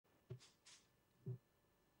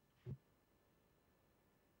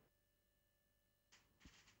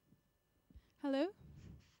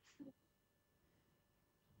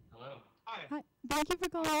thank you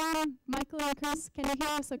for calling in, Michael and Chris. Can you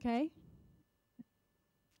hear us okay?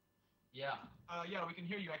 Yeah. Yeah, we can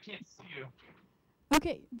hear you. I can't see you.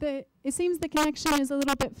 Okay, it seems the connection is a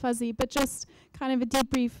little bit fuzzy, but just kind of a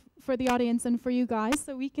debrief for the audience and for you guys.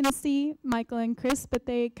 So we can see Michael and Chris, but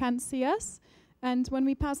they can't see us. And when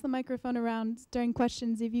we pass the microphone around during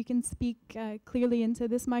questions, if you can speak clearly into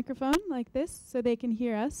this microphone like this so they can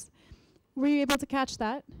hear us. Were you able to catch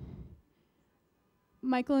that?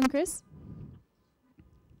 Michael and Chris?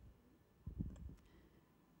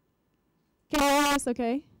 Can you hear us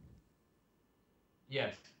okay?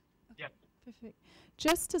 Yes. Yep. Perfect.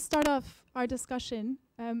 Just to start off our discussion,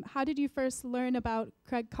 how did you first learn about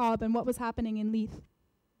Craig Cobb and what was happening in Leith?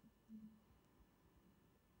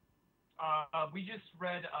 We just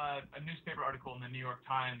read a newspaper article in the New York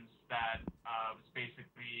Times that was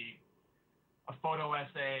basically a photo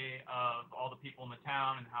essay of all the people in the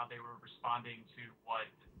town and how they were responding to what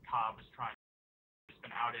Cobb was trying to do. It's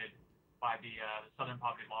been outed by the Southern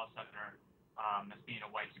Poverty Law Center as being a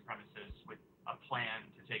white supremacist with a plan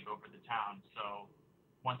to take over the town. So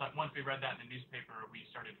once we read that in the newspaper, we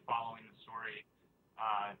started following the story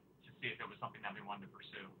to see if it was something that we wanted to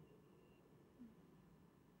pursue.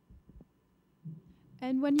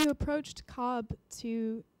 And when you approached Cobb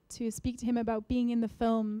to speak to him about being in the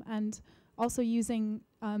film and also using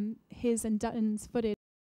his and Dutton's footage,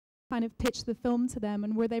 kind of pitch the film to them,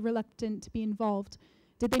 and were they reluctant to be involved?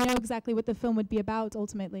 Did they know exactly what the film would be about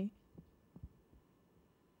ultimately?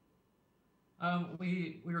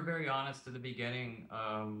 We were very honest at the beginning,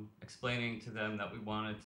 explaining to them that we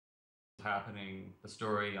wanted the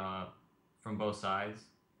story from both sides,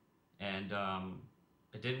 and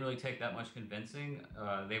it didn't really take that much convincing.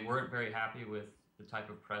 They weren't very happy with the type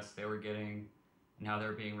of press they were getting and how they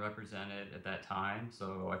were being represented at that time.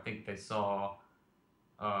 So I think they saw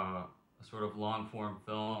a sort of long-form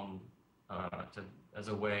film as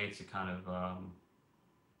a way to kind of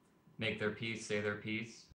make their piece, say their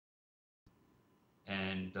piece.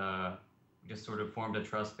 And just sort of formed a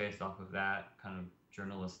trust based off of that kind of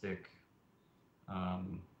journalistic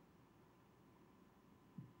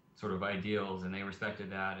sort of ideals, and they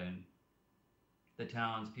respected that, and the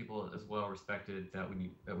townspeople as well respected that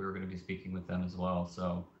we were going to be speaking with them as well.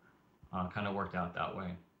 So kind of worked out that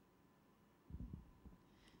way.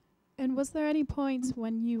 And was there any point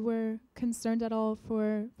when you were concerned at all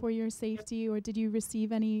for your safety, or did you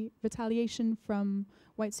receive any retaliation from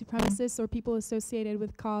white supremacists or people associated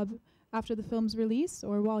with Cobb after the film's release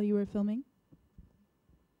or while you were filming?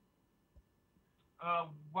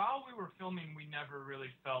 While we were filming, we never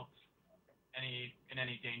really felt in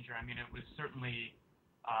any danger. I mean, it was certainly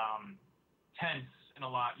tense and a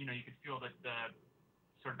lot. You know, you could feel that the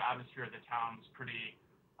sort of atmosphere of the town was pretty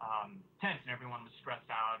tense, and everyone was stressed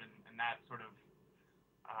out, and that sort of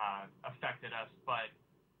affected us. But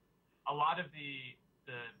a lot of the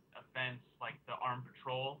events, like the armed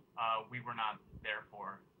patrol, we were not there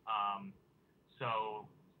for. So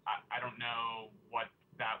I don't know what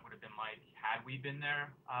that would have been like had we been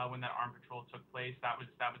there when that armed patrol took place. That was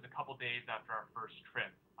a couple days after our first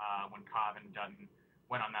trip when Cobb and Dutton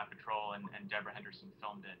went on that patrol, and Deborah Henderson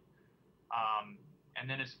filmed it. And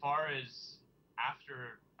then as far as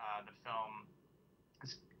after the film,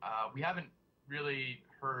 we haven't really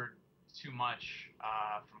heard too much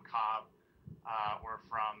from Cobb or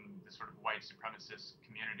from the sort of white supremacist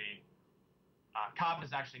community. Cobb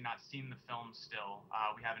has actually not seen the film still.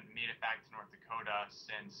 We haven't made it back to North Dakota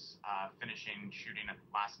since finishing shooting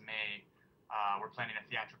last May. We're planning a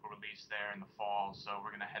theatrical release there in the fall, so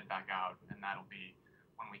we're going to head back out, and that'll be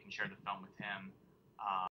when we can share the film with him.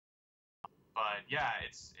 But yeah,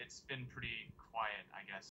 it's been pretty quiet, I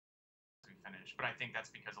guess, as we finish. But I think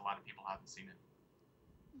that's because a lot of people haven't seen it.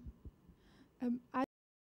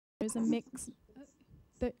 There's a mix.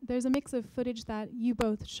 There's a mix of footage that you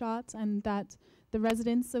both shot and that the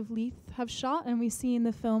residents of Leith have shot, and we see in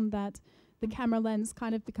the film that the camera lens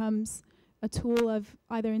kind of becomes a tool of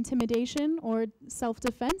either intimidation or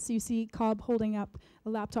self-defense. You see Cobb holding up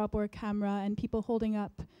a laptop or a camera, and people holding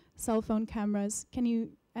up cell phone cameras.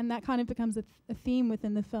 And that kind of becomes a theme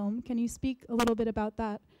within the film. Can you speak a little bit about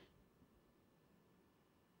that?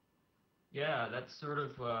 Yeah, that's sort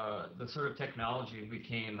of the sort of technology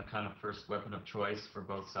became the kind of first weapon of choice for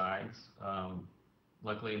both sides.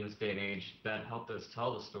 Luckily, in this day and age, that helped us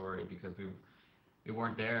tell the story because we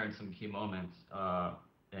weren't there in some key moments,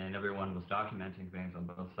 and everyone was documenting things on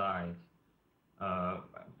both sides.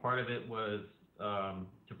 Part of it was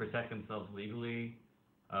to protect themselves legally.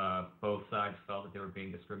 Both sides felt that they were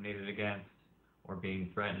being discriminated against or being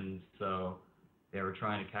threatened, so they were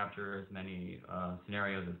trying to capture as many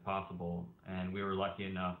scenarios as possible, and we were lucky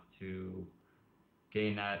enough to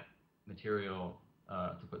gain that material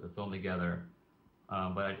to put the film together.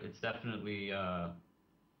 But it's definitely a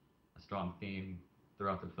strong theme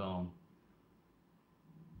throughout the film.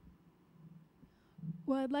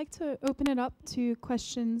 Well, I'd like to open it up to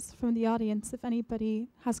questions from the audience. If anybody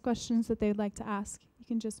has questions that they'd like to ask, you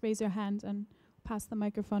can just raise your hand and pass the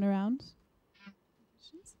microphone around.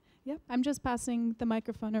 Questions? Yep, I'm just passing the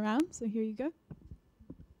microphone around, so here you go.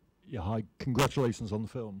 Yeah, hi. Congratulations on the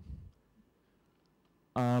film.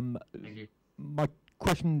 Thank you. My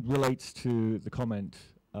question relates to the comment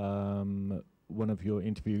one of your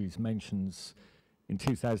interviews mentions in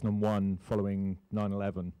 2001, following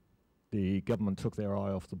 9/11, the government took their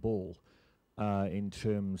eye off the ball in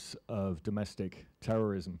terms of domestic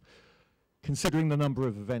terrorism. Considering the number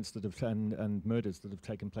of events that have and murders that have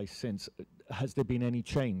taken place since, has there been any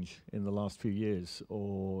change in the last few years,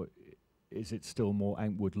 or is it still more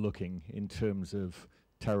outward looking in terms of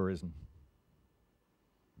terrorism?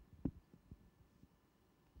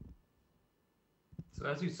 So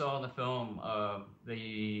as you saw in the film,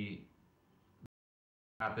 the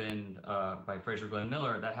happened by Fraser Glenn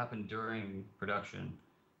Miller, that happened during production.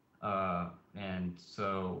 And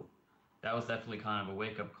so that was definitely kind of a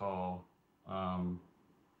wake-up call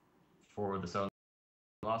for the Southern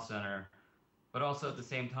Law Center. But also at the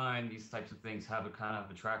same time, these types of things have a kind of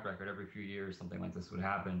a track record. Every few years, something like this would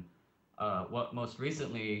happen. What most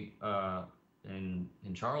recently in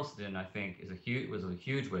Charleston, I think, was a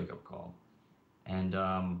huge wake-up call. And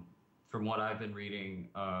from what I've been reading,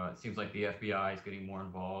 it seems like the FBI is getting more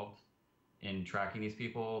involved in tracking these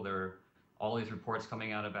people. There are all these reports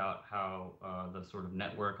coming out about how the sort of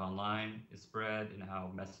network online is spread and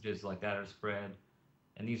how messages like that are spread.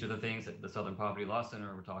 And these are the things that the Southern Poverty Law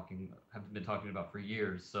Center have been talking about for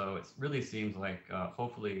years. So it really seems like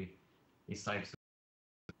hopefully these types of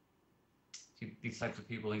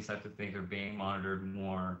people, these types of things are being monitored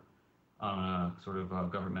more on a sort of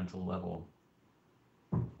governmental level.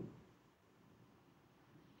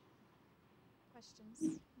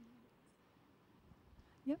 Questions?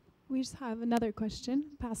 Yep, we just have another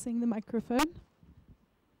question. Passing the microphone.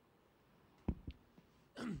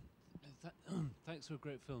 Thanks for a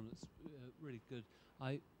great film. It's really good.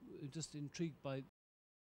 I'm just intrigued by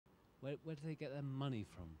where do they get their money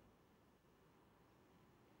from?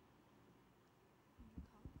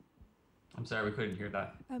 I'm sorry, we couldn't hear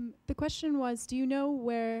that. The question was, do you know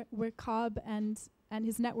where Cobb and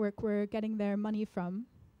his network were getting their money from?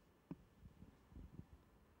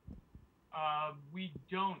 We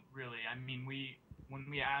don't really. I mean, when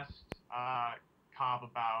we asked Cobb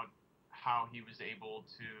about how he was able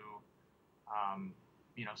to,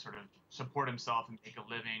 sort of support himself and make a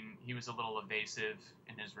living, he was a little evasive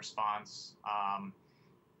in his response.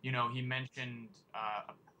 He mentioned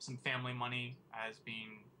some family money as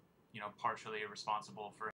being, partially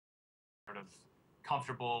responsible for sort of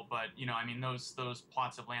comfortable, but those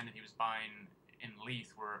plots of land that he was buying in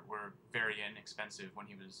Leith were very inexpensive when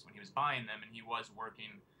he was buying them, and he was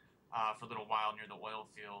working for a little while near the oil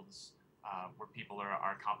fields where people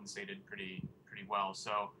are compensated pretty well.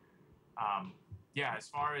 So as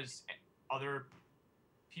far as other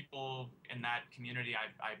people in that community,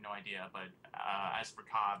 I have no idea. But as for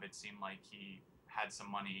Cobb, it seemed like he had some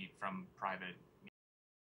money from private.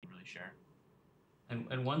 Really share.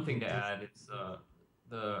 And one thing to add is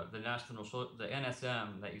the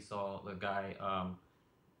NSM that you saw, the guy,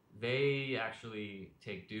 they actually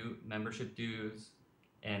take membership dues,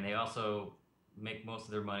 and they also make most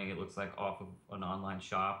of their money, it looks like, off of an online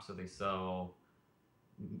shop. So they sell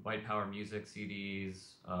white power music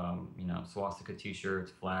CDs, swastika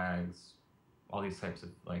T-shirts, flags, all these types of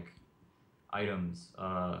items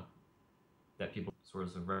that people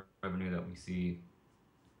source of revenue that we see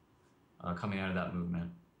coming out of that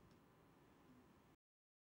movement.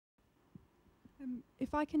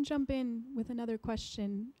 If I can jump in with another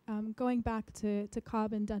question, going back to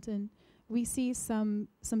Cobb and Dutton, we see some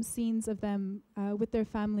scenes of them with their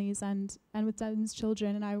families and with Dutton's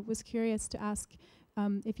children, and I was curious to ask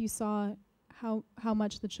if you saw how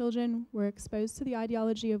much the children were exposed to the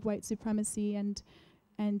ideology of white supremacy, and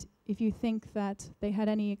if you think that they had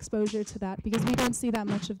any exposure to that, because we don't see that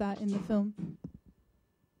much of that in the film.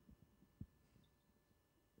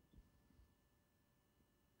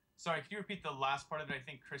 Sorry, can you repeat the last part of it? I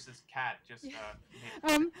think Chris's cat just.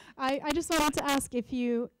 I just wanted to ask if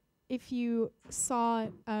you saw,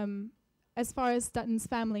 as far as Dutton's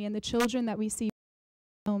family and the children that we see in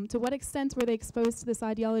the film, to what extent were they exposed to this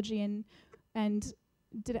ideology, and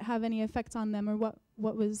did it have any effect on them, or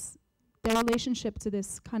what was their relationship to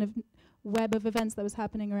this kind of web of events that was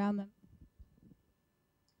happening around them?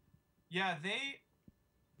 Yeah,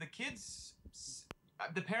 the kids,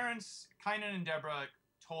 The parents, Kynan and Deborah,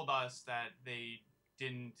 told us that they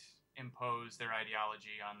didn't impose their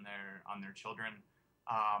ideology on their children.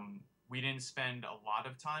 We didn't spend a lot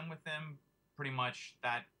of time with them. Pretty much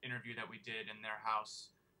that interview that we did in their house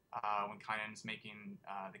when Kynan's making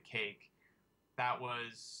the cake, that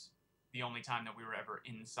was the only time that we were ever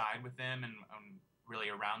inside with them and really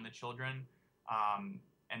around the children.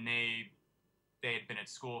 And they had been at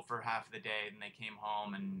school for half of the day, and they came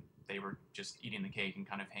home and they were just eating the cake and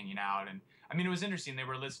kind of hanging out. And I mean, it was interesting. They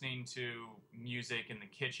were listening to music in the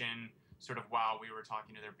kitchen sort of while we were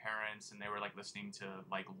talking to their parents, and they were like listening to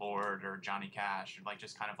like Lord or Johnny Cash, or like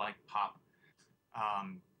just kind of like pop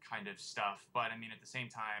kind of stuff. But I mean, at the same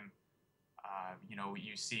time, you know,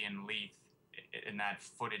 you see in Leith, in that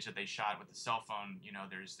footage that they shot with the cell phone, you know,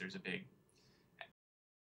 there's a big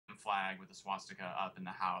flag with a swastika up in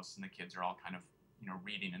the house, and the kids are all kind of, you know,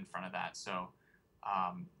 reading in front of that. So,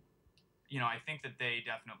 you know, I think that they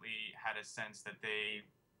definitely had a sense that they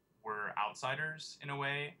were outsiders in a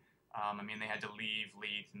way. I mean, they had to leave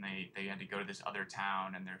Leith, and they had to go to this other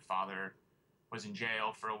town, and their father was in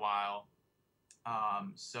jail for a while.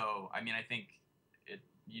 So, I mean, I think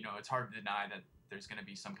you know, it's hard to deny that there's going to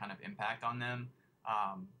be some kind of impact on them.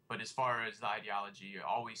 But as far as the ideology,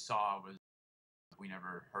 all we saw was, we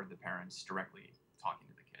never heard the parents directly talking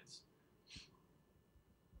to the kids.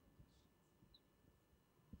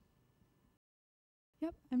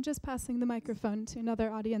 Yep, I'm just passing the microphone to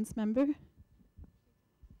another audience member.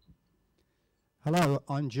 Hello,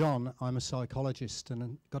 I'm John. I'm a psychologist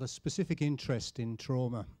and got a specific interest in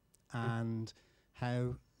trauma and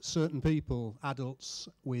how certain people, adults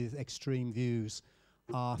with extreme views,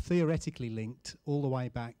 are theoretically linked all the way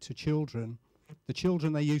back to children, the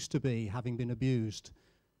children they used to be having been abused,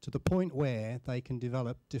 to the point where they can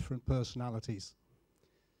develop different personalities,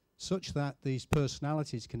 such that these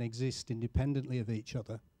personalities can exist independently of each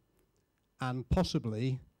other, and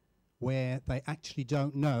possibly where they actually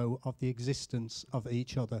don't know of the existence of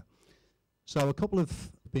each other. So a couple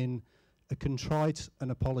have been a contrite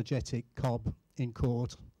and apologetic Cobb in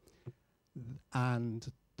court, and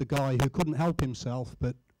the guy who couldn't help himself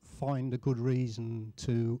but find a good reason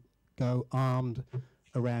to go armed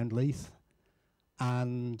around Leith,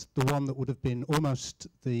 and the one that would have been almost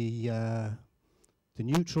the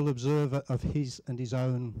neutral observer of his and his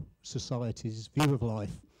own society's view of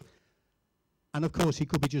life. And of course he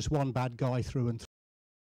could be just one bad guy through and through.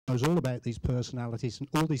 He knows all about these personalities, and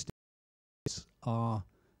all these are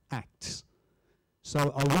acts.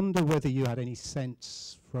 So I wonder whether you had any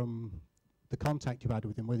sense from the contact you had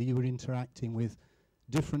with him, whether you were interacting with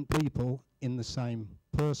different people in the same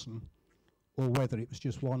person, or whether it was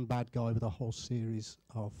just one bad guy with a whole series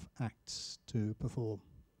of acts to perform.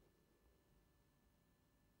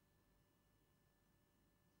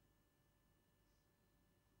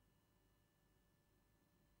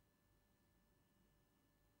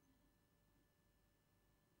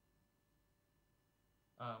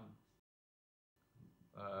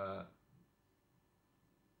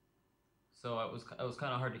 So it was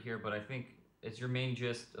kind of hard to hear, but I think it's your main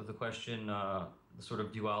gist of the question, the sort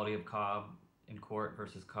of duality of Cobb in court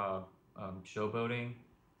versus Cobb showboating.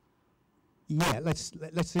 Yeah, let's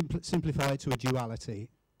simplify it to a duality.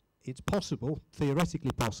 It's possible,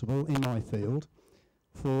 theoretically possible, in my field,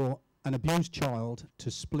 for an abused child to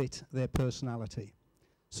split their personality,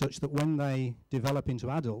 such that when they develop into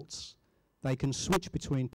adults, they can switch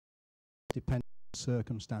between dependent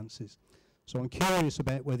circumstances. So I'm curious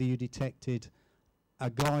about whether you detected a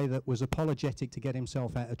guy that was apologetic to get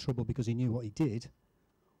himself out of trouble because he knew what he did,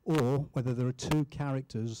 or whether there are two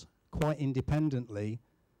characters quite independently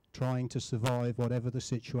trying to survive whatever the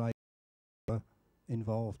situation they're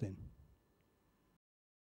involved in.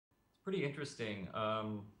 It's pretty interesting.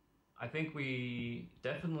 I think we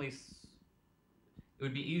definitely, it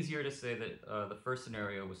would be easier to say that the first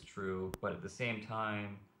scenario was true, but at the same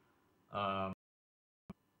time,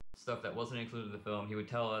 stuff that wasn't included in the film, he would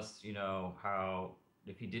tell us, you know, how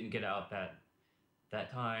if he didn't get out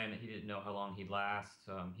that time, he didn't know how long he'd last.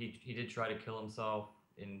 He did try to kill himself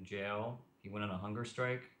in jail. He went on a hunger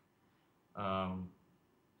strike,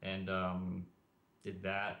 and did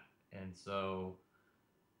that. And so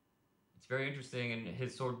it's very interesting. And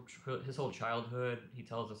his whole childhood, he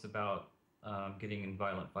tells us about getting in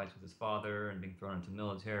violent fights with his father and being thrown into the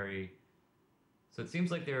military. So it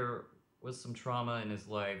seems like there was some trauma in his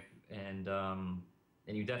life, and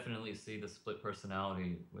you definitely see the split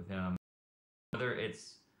personality with him. Whether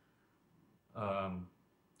it's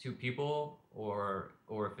two people or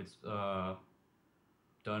if it's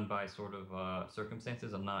done by sort of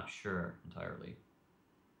circumstances, I'm not sure entirely.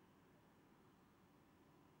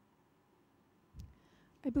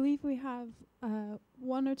 I believe we have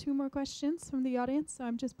one or two more questions from the audience, so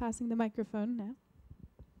I'm just passing the microphone now.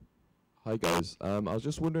 Hi guys, I was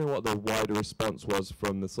just wondering what the wider response was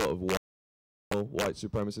from the sort of white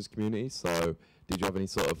supremacist community. So did you have any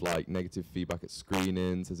sort of like negative feedback at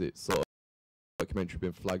screenings? Has it sort of documentary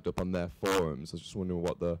been flagged up on their forums? I was just wondering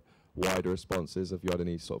what the wider response is. Have you had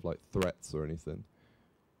any sort of like threats or anything?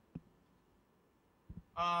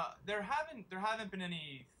 There haven't been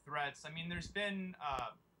any threats. I mean, there's been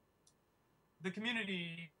the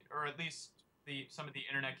community, or at least some of the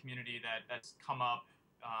internet community that's come up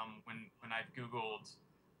when I've Googled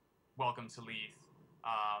 "Welcome to Leith."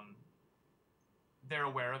 They're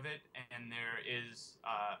aware of it, and there is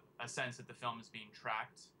a sense that the film is being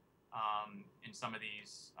tracked in some of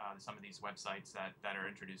these websites that are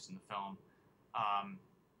introduced in the film.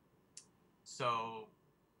 So.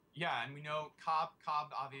 Yeah, and we know Cobb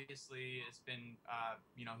obviously has been,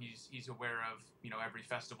 he's aware of, every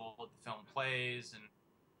festival that the film plays, and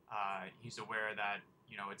he's aware that,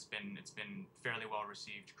 it's been fairly well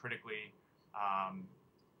received critically.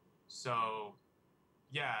 So,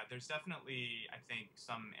 yeah, there's definitely, I think,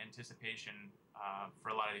 some anticipation for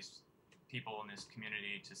a lot of these people in this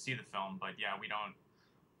community to see the film, but yeah, we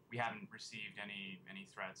haven't received any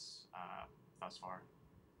threats thus far.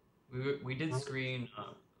 We did screen.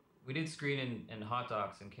 We did screen in hot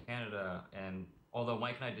docs in Canada, and although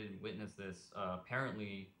Mike and I didn't witness this,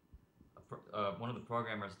 apparently one of the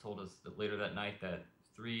programmers told us that later that night that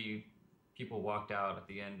 3 people walked out at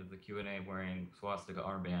the end of the Q&A wearing swastika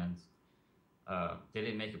armbands. They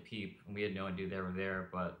didn't make a peep, and we had no idea they were there,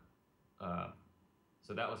 but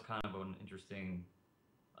so that was kind of an interesting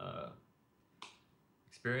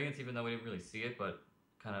experience, even though we didn't really see it, but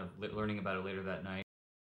kind of learning about it later that night.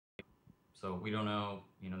 So we don't know,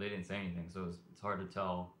 they didn't say anything, so it's hard to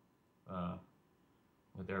tell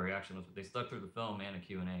what their reaction was. But they stuck through the film and a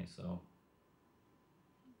Q&A, so.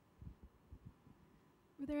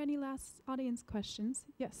 Were there any last audience questions?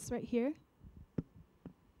 Yes, right here.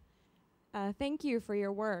 Thank you for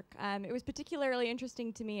your work. It was particularly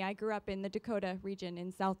interesting to me. I grew up in the Dakota region,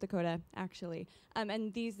 in South Dakota, actually.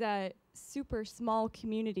 And these super small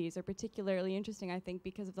communities are particularly interesting, I think,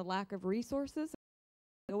 because of the lack of resources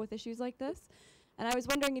with issues like this. And I was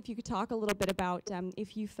wondering if you could talk a little bit about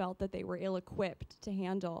if you felt that they were ill-equipped to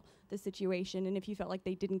handle the situation, and if you felt like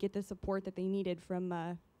they didn't get the support that they needed from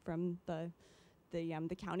the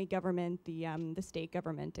county government, the state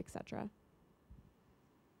government, etc.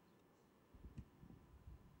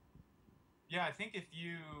 Yeah, I think if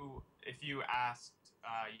you asked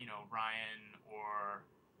Ryan or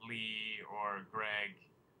Lee or Greg,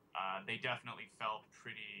 they definitely felt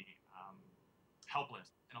pretty helpless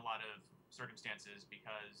in a lot of circumstances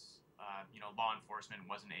because law enforcement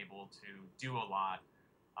wasn't able to do a lot.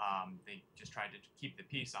 They just tried to keep the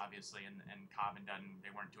peace, obviously, and Cobb and Dutton,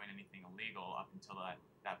 they weren't doing anything illegal up until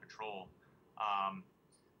that patrol.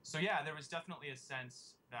 So yeah, there was definitely a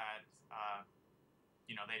sense that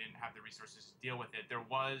they didn't have the resources to deal with it. There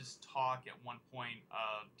was talk at one point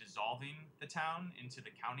of dissolving the town into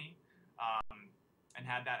the county, and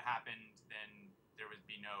had that happened, then there would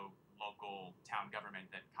be no local town government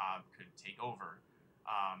that Cobb could take over.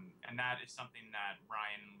 And that is something that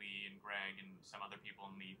Ryan, Lee, and Greg, and some other people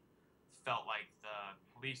in Leith felt like the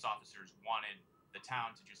police officers wanted the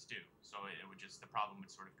town to just do. So the problem would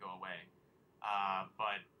sort of go away.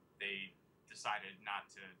 But they decided not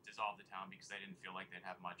to dissolve the town because they didn't feel like they'd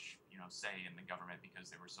have much, say in the government because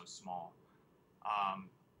they were so small.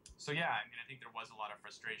 So yeah, I mean, I think there was a lot of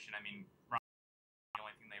frustration. I mean, the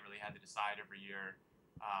only thing they really had to decide every year,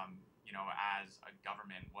 as a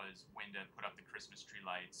government, was when to put up the Christmas tree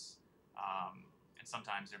lights. And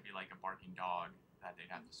sometimes there'd be like a barking dog that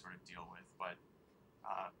they'd have to sort of deal with. But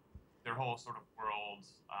their whole sort of world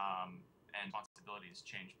and responsibilities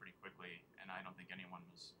changed pretty quickly, and I don't think anyone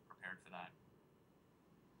was prepared for that.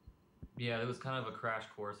 Yeah, it was kind of a crash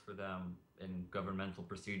course for them in governmental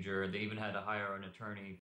procedure. They even had to hire an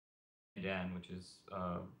attorney, Dan, which is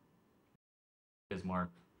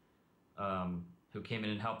Bismarck, who came in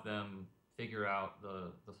and helped them figure out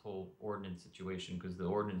this whole ordinance situation, because the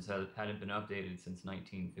ordinance hadn't been updated since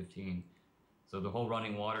 1915. So the whole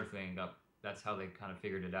running water thing, that's how they kind of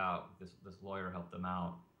figured it out. This lawyer helped them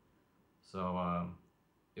out. So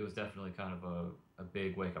it was definitely kind of a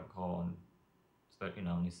big wake-up call, and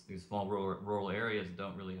these small rural areas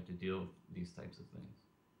don't really have to deal with these types of things.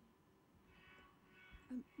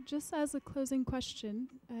 Just as a closing question,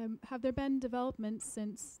 have there been developments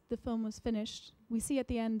since the film was finished? We see at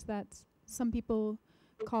the end that some people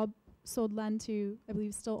sold land to, I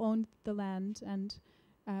believe, still owned the land. And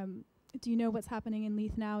do you know what's happening in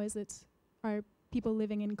Leith now? Are people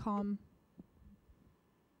living in Comm?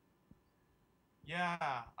 Yeah.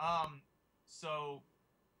 So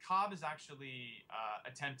Cobb is actually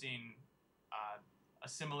attempting a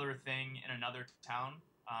similar thing in another town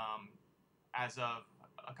as of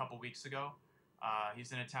a couple weeks ago.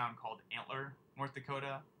 He's in a town called Antler, North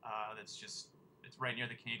Dakota. It's right near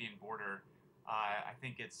the Canadian border. I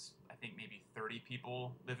think maybe 30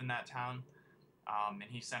 people live in that town. And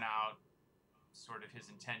he sent out sort of his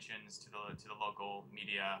intentions to the local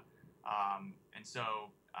media. And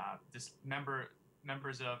so this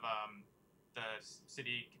members of the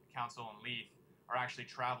city council in Leith are actually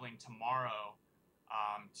traveling tomorrow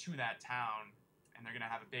to that town, and they're going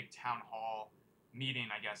to have a big town hall meeting,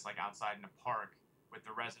 I guess, like outside in a park with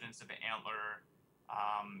the residents of the Antler,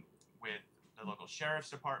 with the local sheriff's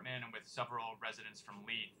department, and with several residents from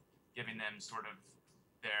Leith, giving them sort of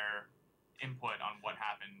their input on what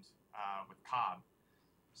happened with Cobb.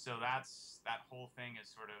 So that whole thing is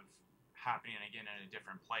sort of happening again in a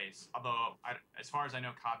different place. Although, as far as I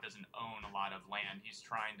know, Cobb doesn't own a lot of land. He's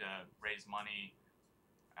trying to raise money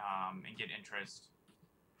and get interest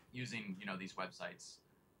using, these websites.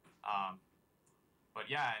 But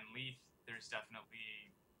yeah, in Leith, there's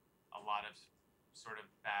definitely a lot of sort of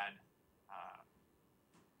bad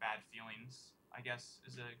feelings, I guess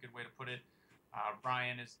is a good way to put it.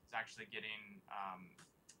 Ryan is actually getting,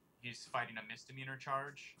 he's fighting a misdemeanor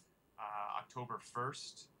charge October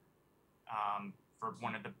 1st for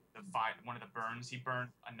one of the burns. He burned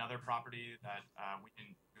another property that we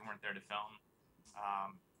weren't there to film,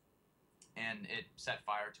 and it set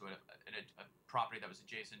fire to a property that was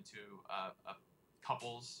adjacent to a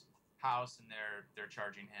couple's house, and they're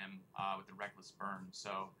charging him with a reckless burn.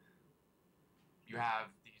 So you have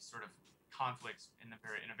these sort of conflicts in a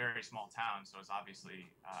very small town. So it's obviously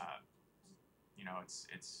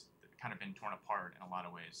it's kind of been torn apart in a lot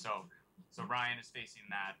of ways. So Ryan is facing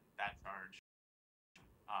that charge,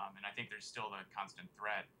 and I think there's still the constant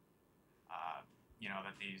threat,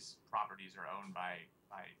 that these properties are owned by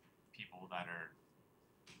people that are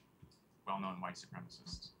well-known white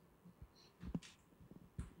supremacists.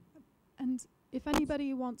 And if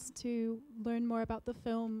anybody wants to learn more about the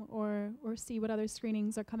film or see what other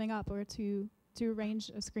screenings are coming up, or to arrange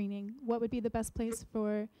a screening, what would be the best place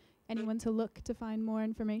for anyone to look to find more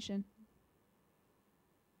information?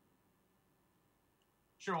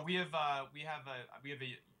 Sure, we have a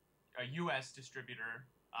U.S. distributor,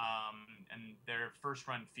 and their First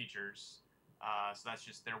Run Features. So that's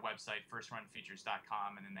just their website,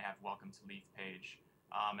 firstrunfeatures.com, and then they have Welcome to Leith page.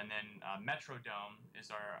 And then Metrodome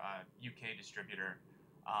is our UK distributor,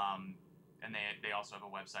 and they also have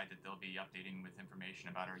a website that they'll be updating with information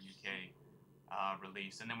about our UK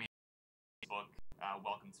release. And then we have Facebook,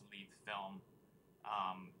 Welcome to Leith Film,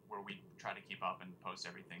 where we try to keep up and post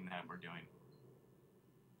everything that we're doing.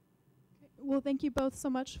 Well, thank you both so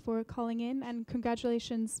much for calling in, and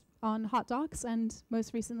congratulations on Hot Docs and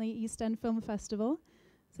most recently East End Film Festival.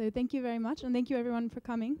 So thank you very much, and thank you everyone for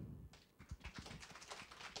coming.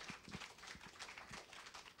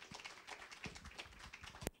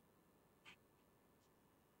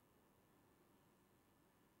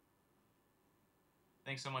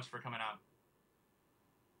 Thanks so much for coming out.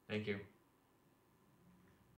 Thank you.